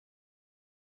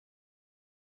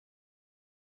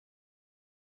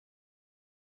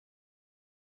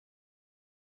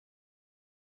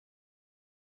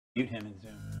mute him in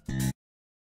Zoom.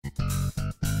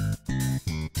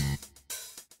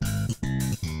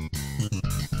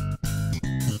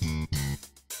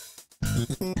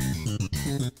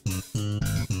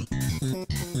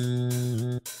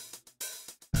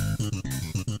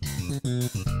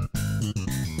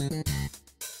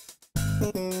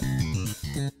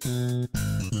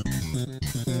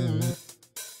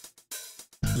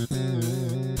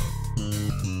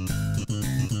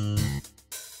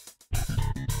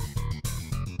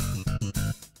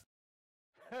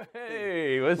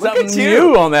 Hey, what's Look something at you.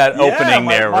 new on that Yeah, opening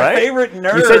my- there, my right? favorite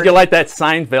nerd. You said you like that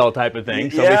Seinfeld type of thing,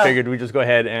 so we Yeah. figured we'd just go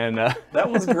ahead and That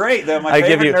was great. Though. My I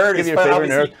favorite nerd give is you a favorite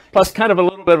obviously- nerd. Plus, kind of a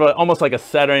little bit of almost like a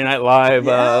Saturday Night Live,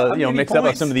 Yeah, I'll give you mix up of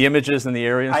points. some of the images in the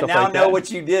area and I stuff now like know that.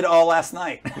 what you did all last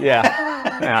night.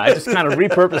 Yeah, I just kind of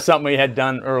repurposed something we had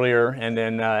done earlier and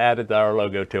then added our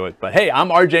logo to it. But hey, I'm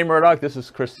RJ Murdoch. This is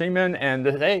Chris Seaman, and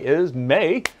today is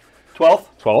May 12th.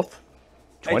 12th.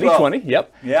 May 2020,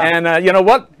 yep. Yeah. And you know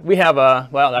what? We have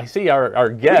well, I see our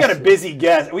guest. We got a busy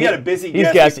guest. We got a busy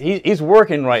guest. He's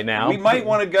working right now. We might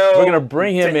want to go. We're going to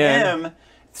bring him to in. him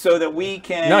so that we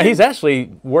can. No, he's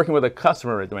actually working with a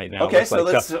customer right now. Okay, looks so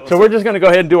like. let's- So we're just going to go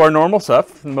ahead and do our normal stuff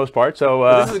for the most part.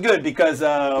 So This is good because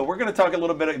we're going to talk a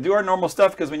little bit, do our normal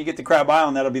stuff, because when you get to Crab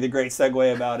Island, that'll be the great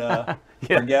segue about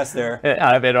our guest there.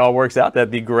 if it all works out, that'd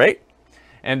be great.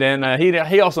 And then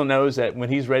he also knows that when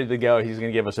he's ready to go, he's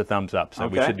going to give us a thumbs up. So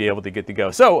we Okay. should be able to get to go.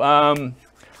 So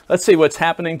let's see what's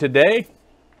happening today.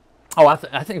 Oh, I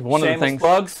think one of the Shameless things.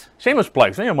 plugs. Shameless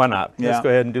plugs. Yeah, why not? Yeah. Let's go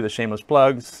ahead and do the shameless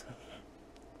plugs.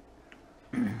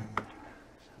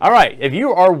 All right. If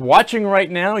you are watching right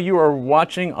now, you are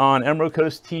watching on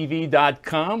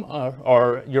EmeraldCoastTV.com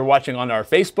or you're watching on our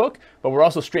Facebook, but we're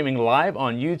also streaming live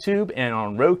on YouTube and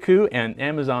on Roku and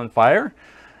Amazon Fire.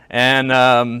 And,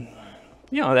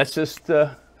 that's just...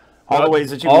 All the ways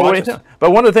that you all can the watch way us. to-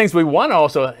 But one of the things we want to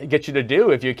also get you to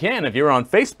do, if you can, if you're on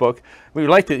Facebook, we would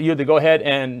like you to go ahead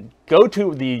and go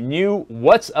to the new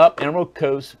What's Up Emerald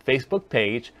Coast Facebook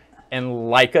page and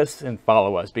like us and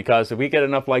follow us, because if we get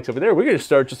enough likes over there, we're going to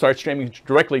start streaming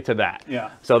directly to that.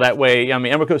 Yeah. So that way, I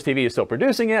mean, Emerald Coast TV is still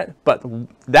producing it, but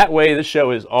that way, this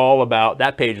show is all about,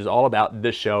 that page is all about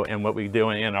this show and what we do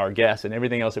and our guests and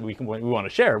everything else that we want to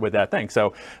share with that thing.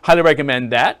 So highly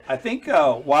recommend that. I think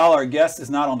while our guest is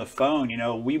not on the phone,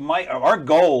 our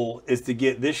goal is to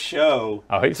get this show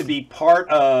to be part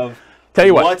of Tell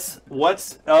you what.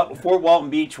 what's up Fort Walton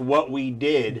Beach, what we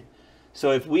did.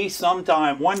 So if we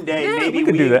sometime, one day, maybe we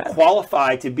could do we that.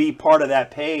 qualify to be part of that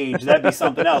page, that'd be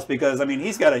something else, because, I mean,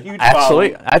 he's got a huge Actually,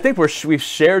 following. I think we've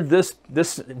shared this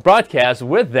broadcast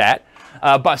with that.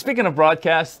 But speaking of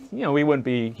broadcasts, we wouldn't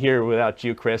be here without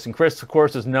you, Chris. And Chris, of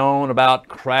course, is known about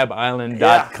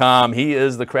CrabIsland.com. He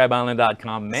is the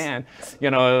CrabIsland.com man.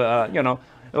 A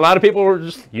lot of people were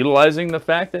just utilizing the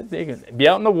fact that they can be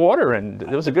out in the water, and it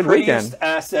was a good Prettiest weekend.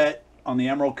 asset on the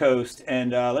Emerald Coast.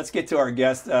 And let's get to our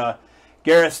guest,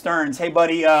 Gareth Stearns. Hey,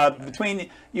 buddy, between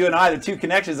you and I, the two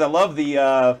connections, I love the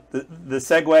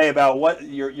segue about what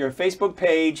your Facebook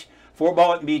page, Fort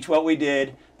Walton Beach, what we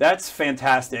did. That's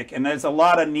fantastic. And there's a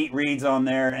lot of neat reads on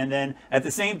there. And then at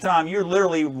the same time, you're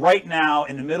literally right now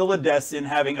in the middle of Destin,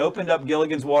 having opened up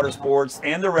Gilligan's Water Sports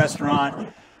and the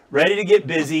restaurant, ready to get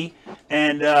busy.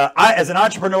 And I, as an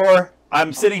entrepreneur,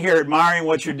 I'm sitting here admiring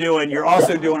what you're doing. You're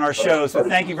also doing our show. So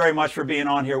thank you very much for being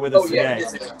on here with us today.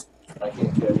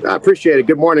 I appreciate it.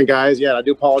 Good morning, guys. Yeah, I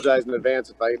do apologize in advance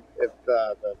if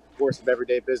the course of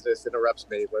everyday business interrupts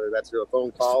me, whether that's through a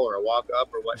phone call or a walk up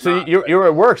or whatnot. So you're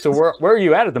at work. So where are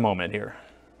you at the moment here?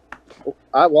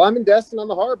 Well, I'm in Destin on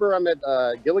the harbor. I'm at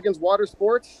Gilligan's Water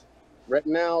Sports,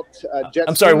 renting out jet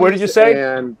I'm sorry, where did you skis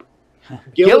say? And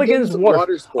Gilligan's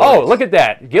Water Sports. Oh, look at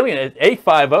that. Gilligan at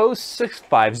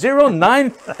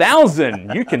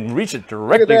 850-650-9000. You can reach it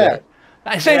directly Look at there.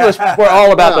 Shameless, we're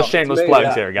all about the Wow, shameless it's plugs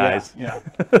amazing. here, guys. Yeah.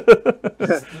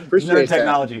 Appreciate Nerd that.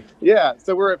 technology. Yeah,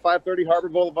 so we're at 530 Harbor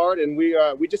Boulevard, and we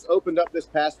just opened up this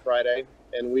past Friday,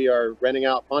 and we are renting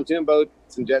out pontoon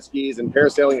boats and jet skis and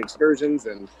parasailing excursions,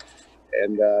 and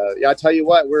yeah, I tell you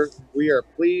what, we are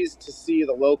pleased to see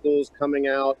the locals coming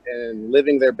out and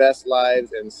living their best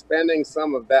lives and spending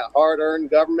some of that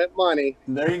hard-earned government money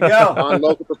There you go. on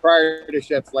local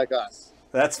proprietorships like us.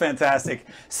 That's fantastic.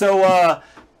 So,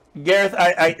 Gareth,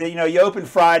 you opened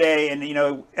Friday, and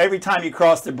every time you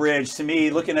cross the bridge, to me,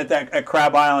 looking at that at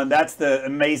Crab Island, that's the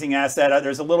amazing asset.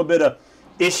 There's a little bit of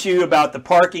issue about the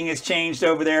parking has changed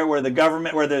over there, where the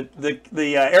government, where the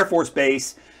Air Force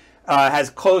Base has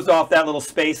closed off that little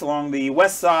space along the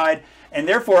west side, and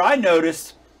therefore I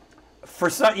noticed. For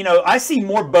some, I see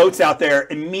more boats out there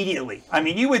immediately. I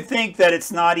mean, you would think that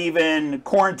it's not even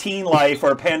quarantine life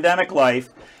or pandemic life,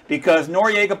 because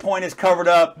Noriega Point is covered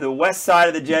up, the west side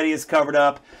of the jetty is covered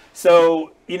up.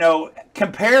 So, you know,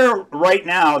 compare right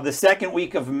now the second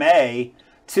week of May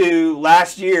to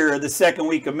last year, the second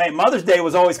week of May. Mother's Day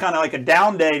was always kind of like a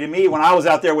down day to me when I was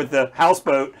out there with the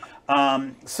houseboat. How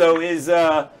does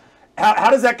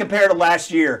that compare to last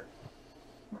year?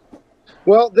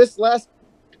 Well, this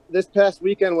past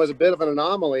weekend was a bit of an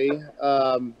anomaly.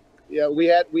 Yeah, we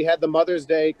had the Mother's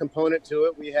Day component to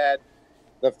it. We had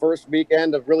the first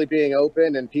weekend of really being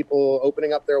open and people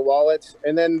opening up their wallets,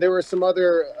 and then there were some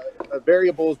other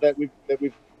variables that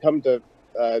we've come to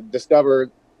discover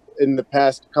in the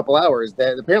past couple hours.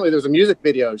 That apparently there was a music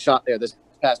video shot there this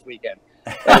past weekend,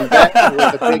 and that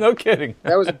was a big, no kidding.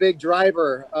 That was a big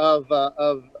driver of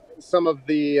some of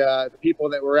the people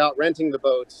that were out renting the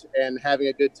boats and having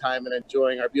a good time and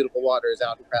enjoying our beautiful waters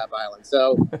out in Crab Island.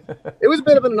 So it was a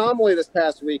bit of an anomaly this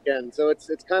past weekend. So it's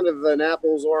kind of an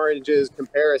apples oranges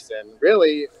comparison.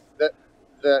 Really,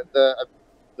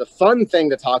 the fun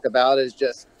thing to talk about is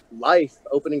just life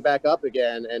opening back up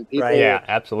again and people yeah,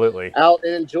 absolutely out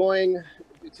and enjoying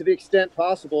to the extent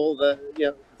possible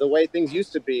the way things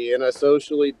used to be in a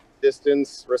socially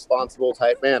distanced, responsible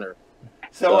type manner.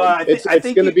 So it's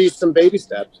going to be some baby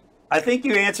steps. I think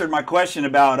you answered my question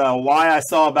about why I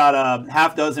saw about a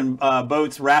half dozen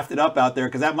boats rafted up out there,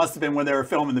 because that must have been when they were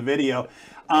filming the video.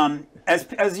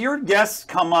 As your guests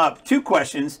come up, two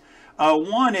questions.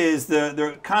 One is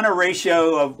the kind of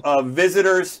ratio of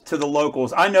visitors to the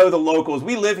locals. I know the locals.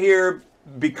 We live here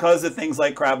because of things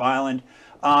like Crab Island,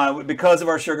 because of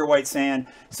our sugar white sand.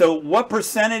 So what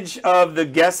percentage of the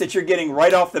guests that you're getting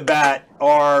right off the bat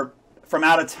are from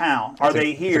out of town? Are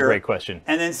they here? That's a great question.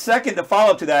 And then second, to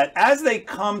follow up to that, as they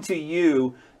come to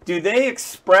you, do they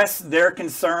express their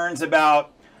concerns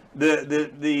about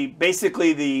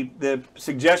basically the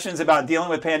suggestions about dealing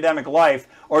with pandemic life,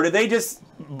 or do they just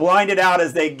blind it out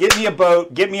as they get me a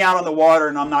boat, get me out on the water,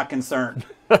 and I'm not concerned?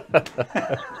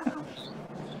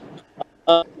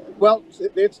 Well,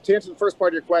 to answer the first part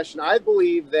of your question, I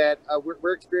believe that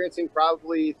we're experiencing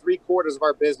probably 3/4 of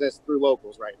our business through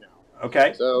locals right now.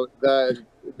 Okay. So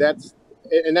that's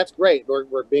great.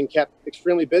 We're being kept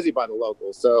extremely busy by the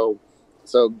locals.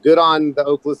 So good on the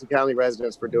Okaloosa County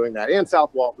residents for doing that, and South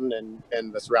Walton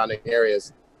and the surrounding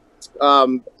areas.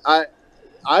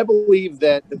 I believe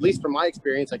that, at least from my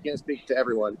experience, I can't speak to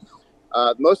everyone.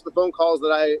 Most of the phone calls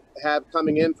that I have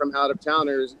coming in from out of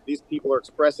towners, these people are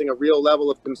expressing a real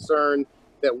level of concern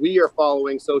that we are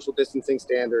following social distancing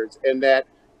standards, and that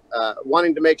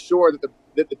wanting to make sure that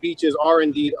the beaches are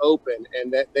indeed open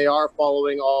and that they are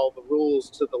following all the rules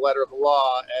to the letter of the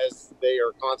law as they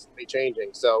are constantly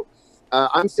changing. So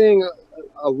I'm seeing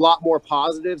a lot more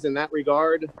positives in that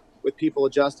regard, with people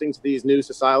adjusting to these new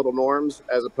societal norms,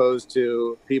 as opposed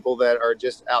to people that are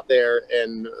just out there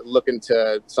and looking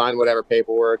to sign whatever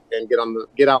paperwork and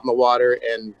get out in the water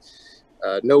and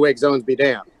no wake zones be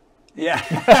damned. Yeah,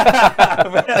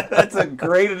 that's a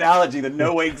great analogy. The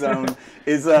no wake zone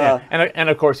is and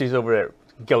of course he's over at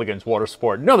Gilligan's Water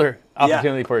Sport. Another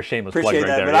opportunity for a shameless plug right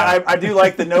there. But yeah. I do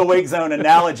like the no wake zone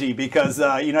analogy, because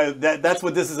that's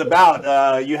what this is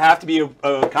about. You have to be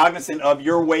cognizant of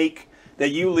your wake that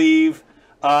you leave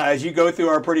as you go through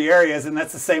our pretty areas, and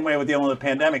that's the same way with dealing with the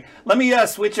pandemic. Let me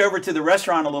switch over to the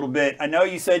restaurant a little bit. I know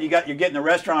you said you're getting the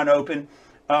restaurant open.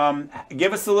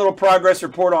 Give us a little progress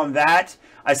report on that.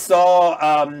 I saw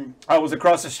I was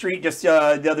across the street just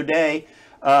the other day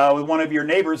with one of your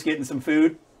neighbors getting some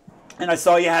food, and I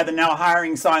saw you had the now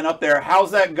hiring sign up there.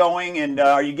 How's that going? And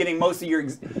are you getting most of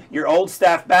your old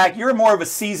staff back? You're more of a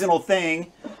seasonal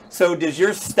thing. So does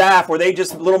your staff, were they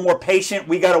just a little more patient?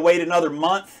 We got to wait another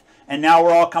month, and now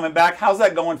we're all coming back. How's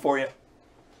that going for you?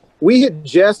 We had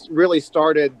just really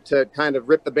started to kind of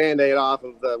rip the Band-Aid off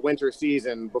of the winter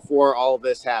season before all of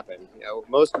this happened.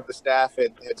 Most of the staff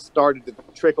had started to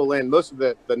trickle in. Most of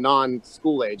the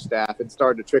non-school age staff had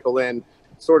started to trickle in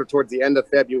sort of towards the end of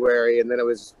February, and then it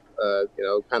was,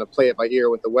 kind of play it by ear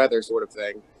with the weather sort of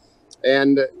thing.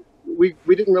 And we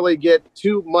didn't really get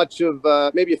too much of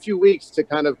maybe a few weeks to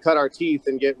kind of cut our teeth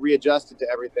and get readjusted to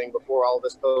everything before all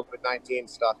this COVID-19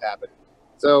 stuff happened.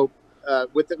 So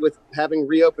with having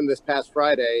reopened this past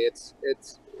Friday,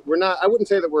 we're not, I wouldn't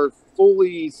say that we're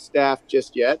fully staffed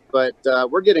just yet, but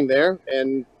we're getting there,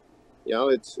 and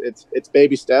it's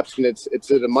baby steps, and it's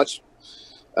at a much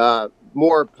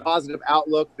more positive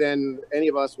outlook than any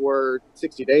of us were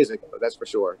 60 days ago. That's for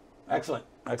sure. Excellent.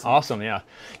 Awesome. Yeah.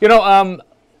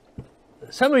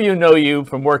 Some of you know you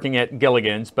from working at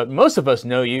Gilligan's, but most of us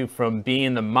know you from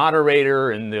being the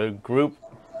moderator and the group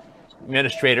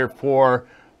administrator for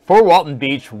Walton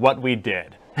Beach, What We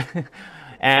Did.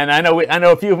 And I know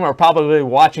a few of them are probably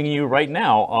watching you right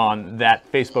now on that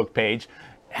Facebook page.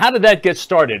 How did that get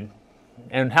started?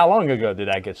 And how long ago did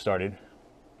that get started?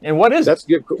 And what is That's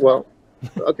good. Well,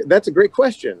 okay, that's a great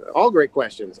question. All great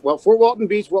questions. Well, for Walton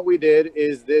Beach, what we did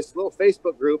is this little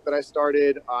Facebook group that I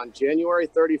started on January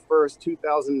 31st,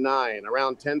 2009,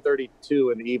 around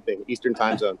 10:32 in the evening, Eastern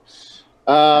time zone.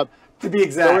 To be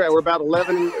exact. So we're about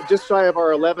 11, just shy of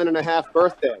our 11 and a half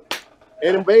birthday.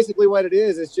 And basically what it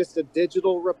is just a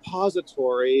digital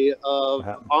repository of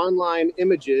online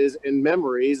images and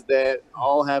memories that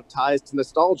all have ties to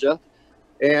nostalgia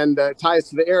and ties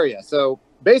to the area. So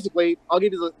basically, I'll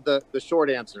give you the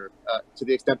short answer to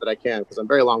the extent that I can, because I'm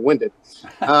very long-winded.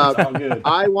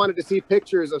 I wanted to see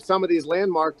pictures of some of these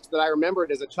landmarks that I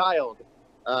remembered as a child,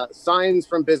 signs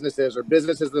from businesses or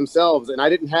businesses themselves, and I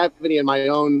didn't have any in my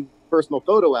own personal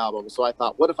photo album. So I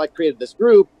thought, what if I created this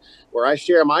group where I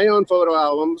share my own photo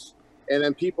albums, and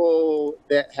then people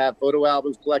that have photo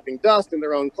albums collecting dust in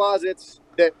their own closets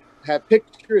that have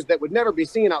pictures that would never be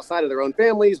seen outside of their own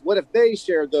families, what if they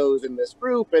shared those in this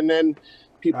group? And then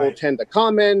people tend to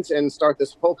comment and start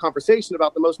this whole conversation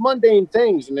about the most mundane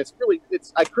things. And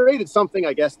I created something,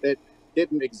 I guess, that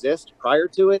didn't exist prior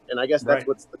to it. And I guess that's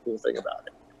what's the cool thing about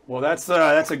it. Well, that's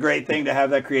a great thing to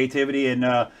have that creativity.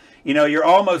 And, you're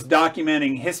almost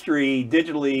documenting history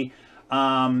digitally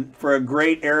for a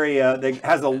great area that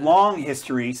has a long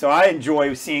history. So I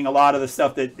enjoy seeing a lot of the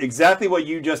stuff that exactly what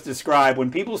you just described. When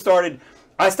people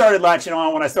I started latching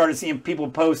on when I started seeing people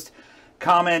post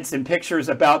comments and pictures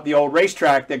about the old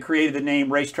racetrack that created the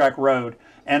name Racetrack Road.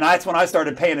 And that's when I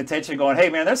started paying attention, going, hey,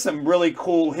 man, there's some really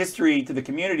cool history to the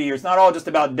community. It's not all just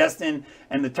about Destin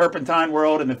and the turpentine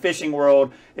world and the fishing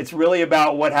world. It's really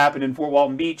about what happened in Fort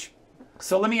Walton Beach.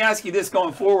 So let me ask you this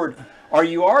going forward. Are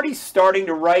you already starting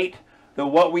to write the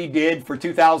what we did for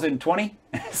 2020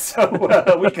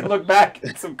 so we can look back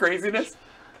at some craziness?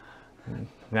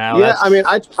 Now, yeah, I mean,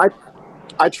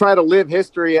 I try to live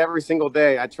history every single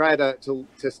day. I try to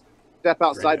step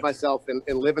outside myself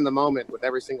and live in the moment with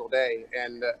every single day.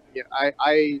 And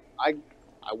I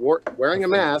wearing a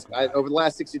mask over the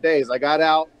last 60 days. I got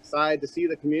outside to see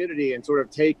the community and sort of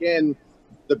take in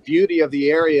the beauty of the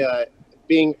area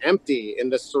being empty and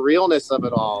the surrealness of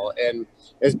it all. And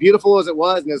as beautiful as it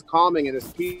was and as calming and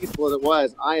as peaceful as it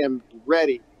was, I am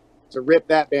ready to rip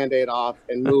that Band-Aid off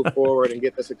and move forward and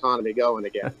get this economy going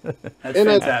again. That's in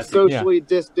fantastic. a socially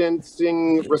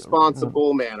distancing,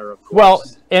 responsible manner, of course. Well,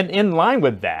 and in line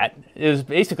with that is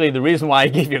basically the reason why I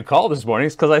gave you a call this morning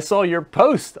is because I saw your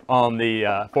post on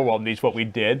the Fort Walton Beach What We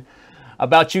Did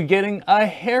about you getting a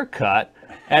haircut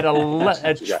at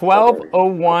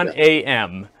 12:01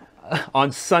 a.m.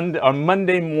 on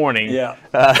Monday morning. Yeah.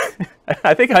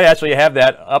 I think I actually have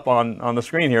that up on the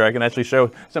screen here. I can actually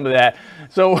show some of that.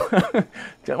 So why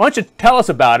don't you tell us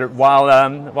about it while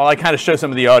I kind of show some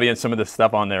of the audience some of the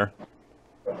stuff on there.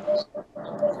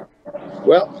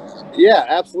 Well, yeah,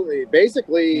 absolutely.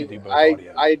 Basically,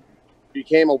 I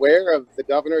became aware of the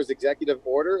governor's executive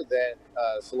order that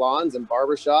salons and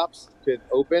barbershops could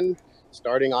open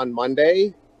starting on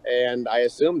Monday. And I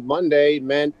assumed Monday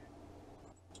meant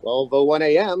 12:01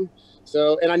 a.m.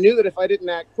 So, and I knew that if I didn't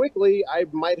act quickly, I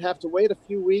might have to wait a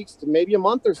few weeks to maybe a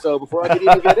month or so before I could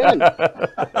even get in.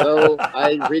 So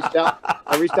I reached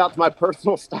out to my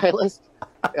personal stylist,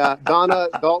 Donna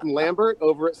Dalton Lambert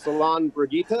over at Salon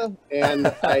Brigitte. And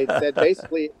I said,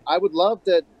 basically, I'd love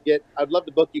to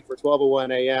book you for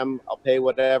 12:01 a.m. I'll pay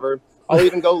whatever. I'll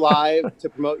even go live to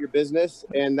promote your business.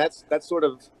 And that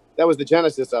was the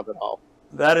genesis of it all.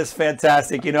 That is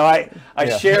fantastic. I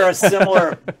share a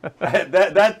similar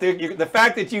the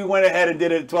fact that you went ahead and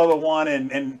did it at 12:01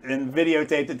 and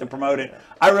videotaped it to promote it.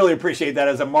 I really appreciate that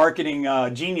as a marketing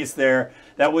genius there.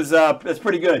 That's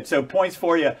pretty good. So points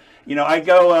for you.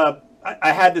 I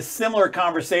had this similar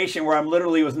conversation where I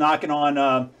literally was knocking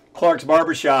on Clark's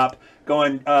barbershop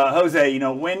going, Jose,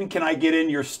 when can I get in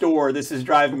your store? This is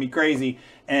driving me crazy.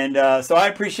 And so I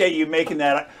appreciate you making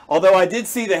that. Although I did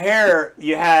see the hair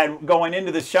you had going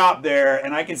into the shop there,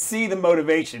 and I can see the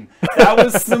motivation. That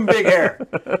was some big hair.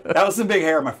 That was some big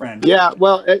hair, my friend. Yeah,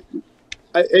 well, it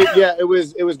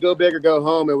was go big or go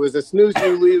home. It was a snooze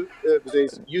you lose. It was a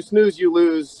you snooze you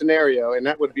lose scenario, and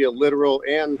that would be a literal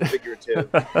and figurative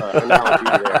analogy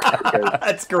there.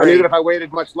 That's great. I knew that if I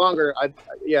waited much longer, I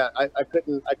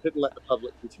couldn't let the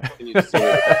public continue to see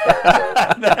it.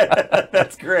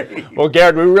 That's great. Well,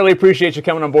 Garrett, we really appreciate you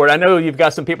coming on board. I know you've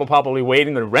got some people probably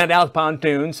waiting to rent out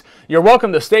pontoons. You're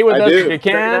welcome to stay with us if you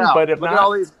can, but if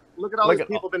not, Look at all these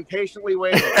people been patiently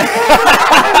waiting.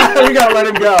 You gotta let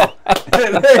him go.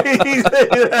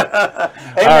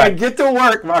 Hey man, get to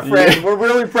work, my friend. Yeah. We're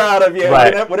really proud of you.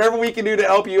 Right. Whatever we can do to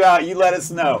help you out, you let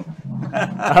us know.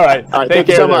 All right. Thank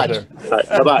you so much. All right,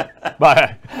 bye-bye.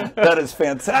 Bye. That is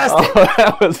fantastic. Oh,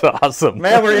 that was awesome.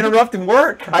 Man, we're interrupting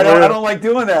work. I don't like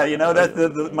doing that. You know,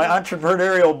 that my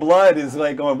entrepreneurial blood is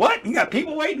like going, what? You got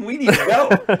people waiting? We need to go.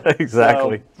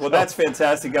 Exactly. So, well, that's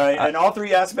fantastic, guy. And all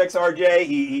three aspects, RJ,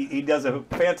 he does a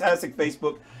fantastic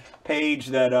Facebook page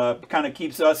that kind of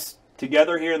keeps us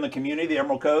together here in the community, the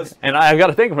Emerald Coast. And I've got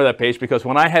to thank him for that page, because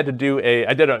when I had to do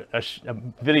I did a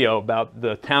video about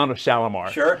the town of Shalimar.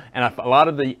 Sure. And a lot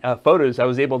of the photos I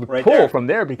was able to pull from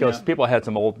there, because people had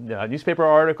some old newspaper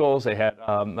articles. They had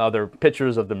other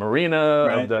pictures of the marina,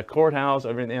 of the courthouse,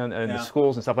 everything, and the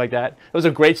schools and stuff like that. It was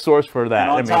a great source for that.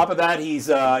 And on top of that, he's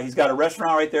got a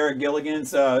restaurant right there at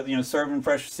Gilligan's, you know, serving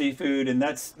fresh seafood, and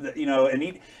that's, you know, and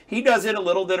he does it a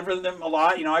little different than a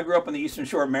lot. You know, I grew up on the Eastern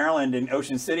Shore of Maryland, and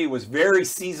Ocean City was very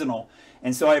seasonal.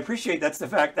 And so I appreciate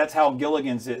that's how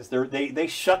Gilligan's is. They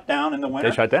shut down in the winter.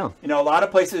 They shut down. You know, a lot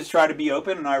of places try to be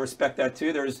open, and I respect that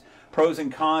too. There's pros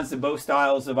and cons to both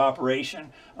styles of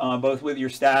operation, both with your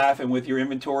staff and with your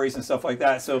inventories and stuff like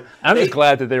that. So I'm just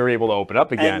glad that they were able to open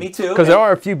up again. And me too. Because there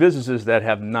are a few businesses that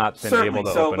have not been able to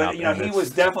open up. But you know, he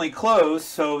was definitely closed.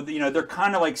 So you know, they're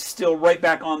kind of like still right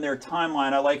back on their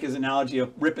timeline. I like his analogy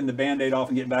of ripping the Band-Aid off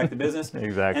and getting back to business.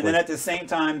 Exactly. And then at the same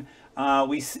time,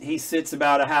 he sits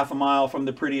about a half a mile from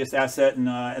the prettiest asset in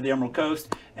the Emerald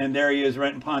Coast, and there he is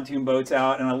renting pontoon boats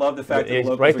out. And I love the fact that it's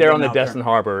the locals right there are on the getting out Destin there.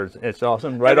 Harbor. It's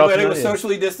awesome. Right Everybody off. was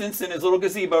socially distanced in his little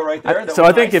gazebo right there. So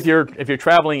I think if you're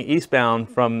traveling eastbound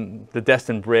from the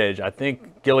Destin Bridge, I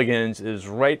think Gilligan's is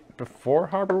right before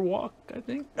Harbor Walk. I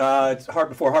think it's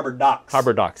before Harbor Docks.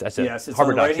 Harbor Docks. That's it. Yes, it's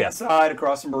Harbor on the Docks, right-hand side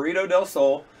across from Burrito del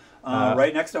Sol.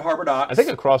 Right next to Harbor Docks. I think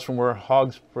across from where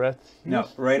Hog's Breath. No,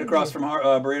 right across from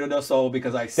Burrito del Sol,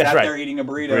 because I sat there eating a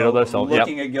burrito del Sol,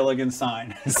 looking at Gilligan's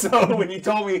sign. So when you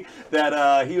told me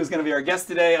that he was going to be our guest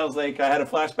today, I was like, I had a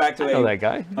flashback to I know that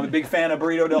guy. I'm a big fan of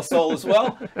Burrito del Sol as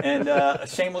well, and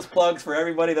shameless plugs for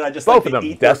everybody that I just both like of to them,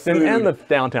 eat their Destin food. and the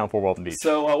downtown Fort Walton Beach.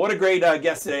 So what a great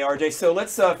guest today, RJ. So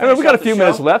let's. I mean, we got a few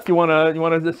minutes left. You want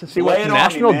to see what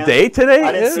National Day today is?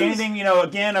 I didn't see anything. You know,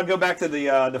 again, I'll go back to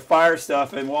the fire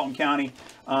stuff in Walton County.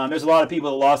 There's a lot of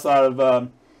people that lost a lot of,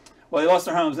 well, they lost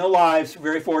their homes, no lives,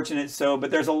 very fortunate. So,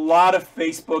 but there's a lot of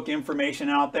Facebook information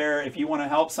out there if you want to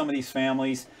help some of these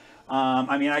families.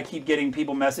 I mean, I keep getting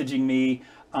people messaging me.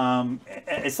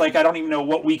 It's like I don't even know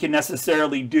what we can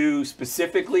necessarily do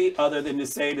specifically other than to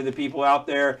say to the people out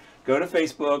there, go to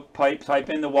Facebook, type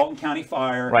in the Walton County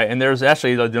Fire. Right, and there's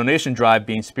actually a donation drive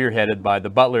being spearheaded by the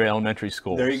Butler Elementary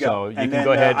School. There you go. So you can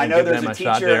go ahead and give them a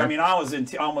shot there. I mean, I was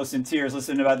almost in tears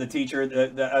listening about the teacher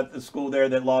at the school there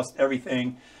that lost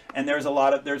everything. And there's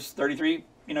 33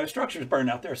 structures burned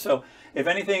out there. So if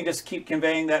anything, just keep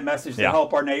conveying that message to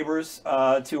help our neighbors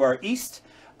to our east.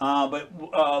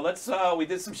 We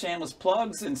did some shameless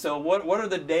plugs, and so what are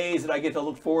the days that I get to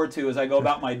look forward to as I go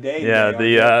about my day?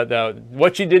 Yeah,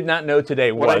 what you did not know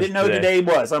today was. What I didn't know today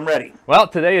was. I'm ready. Well,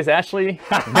 today is actually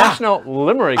National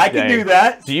Limerick Day. I can do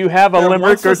that. Do you have a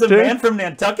limerick or two? There was a man from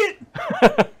Nantucket.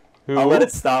 I'll let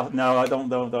it stop. No, I don't.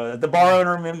 The bar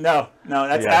owner. No.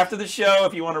 That's after the show.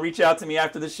 If you want to reach out to me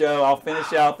after the show, I'll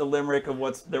finish out the limerick of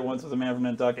there once was a man from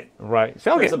Nantucket. Right.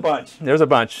 So there's a bunch. There's a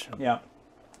bunch. Yeah.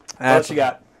 What you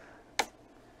got?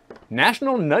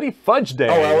 National Nutty Fudge Day.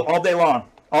 Oh, all day long.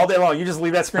 All day long. You just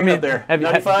leave that screen up there.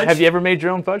 Have you ever made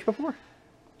your own fudge before?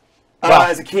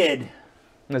 As a kid.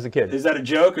 As a kid. Is that a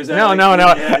joke? Or is that no.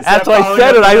 That's why I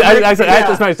said it. I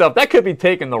said to myself, that could be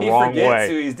taken the wrong way. He forgets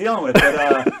who he's dealing with.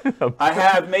 But I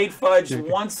have made fudge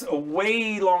once a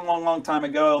way long time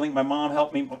ago. I think my mom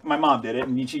helped me. My mom did it,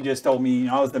 and she just told me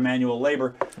I was the manual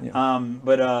labor. Yeah.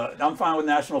 But I'm fine with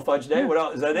National Fudge Day. What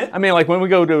else? Is that it? I mean, like when we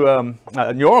go to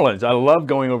New Orleans, I love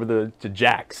going over to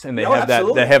Jack's, and they have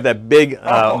that big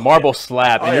marble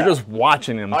slab, and you're just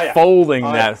watching them folding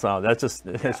that. So that's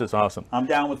just awesome. I'm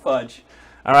down with fudge.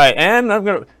 All right,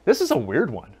 and this is a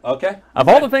weird one. Okay. Of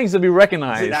all the things to be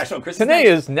recognized, National Christmas today Day?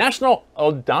 is National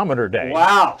Odometer Day.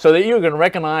 Wow. So that you can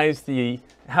recognize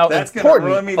how That's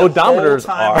important ruin me the odometers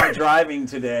whole time are. I'm driving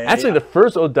today. Actually, the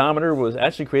first odometer was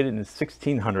actually created in the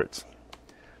 1600s.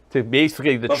 To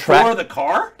basically Before the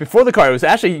car? Before the car. It was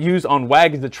actually used on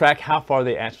wagons to track how far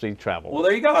they actually traveled. Well,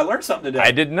 there you go. I learned something today. I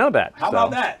didn't know that. How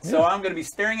about that? Yeah. So I'm going to be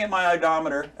staring at my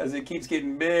odometer as it keeps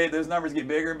getting big. Those numbers get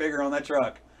bigger and bigger on that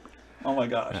truck. Oh my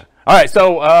gosh. All right,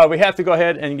 so we have to go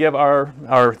ahead and give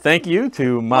our thank you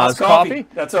to Moz Coffee.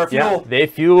 That's our fuel. Yeah, they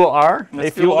fuel our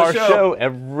the show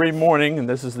every morning, and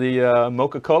this is the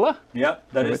Mocha-Cola.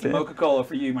 Yep, that is the Mocha-Cola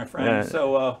for you, my friend.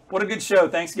 So what a good show.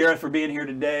 Thanks, Gareth, for being here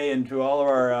today, and to all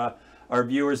of our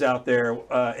viewers out there.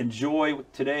 Enjoy.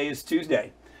 Today is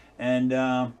Tuesday,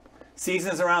 and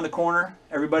season's around the corner.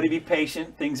 Everybody be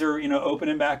patient. Things are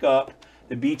opening back up.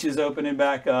 The beach is opening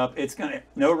back up. It's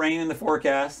no rain in the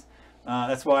forecast.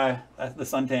 That's why the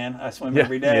suntan. I swim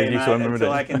every day until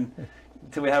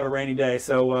we have a rainy day.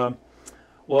 So,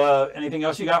 anything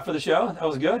else you got for the show? That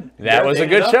was good. That was a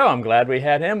good show. I'm glad we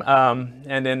had him.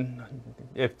 And then,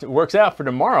 if it works out for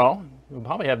tomorrow, we'll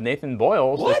probably have Nathan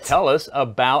Boyles to tell us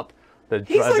about the.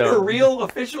 He's like a real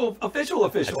official. That's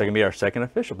gonna be our second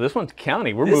official. This one's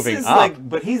county. We're moving up.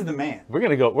 But he's the man. We're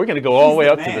gonna go all the way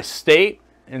up to the state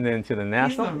and then to the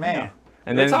national. He's the man. Yeah.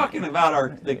 And they're talking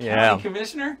about the county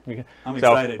commissioner. I'm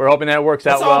excited. We're hoping that works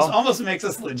out well. Almost makes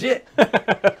us legit. Get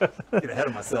ahead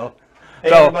of myself. Hey,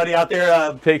 everybody out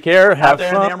there. Take care. Have fun. Out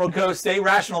there in the Emerald Coast. Stay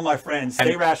rational, my friends.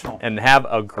 Stay rational. And have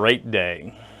a great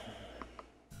day.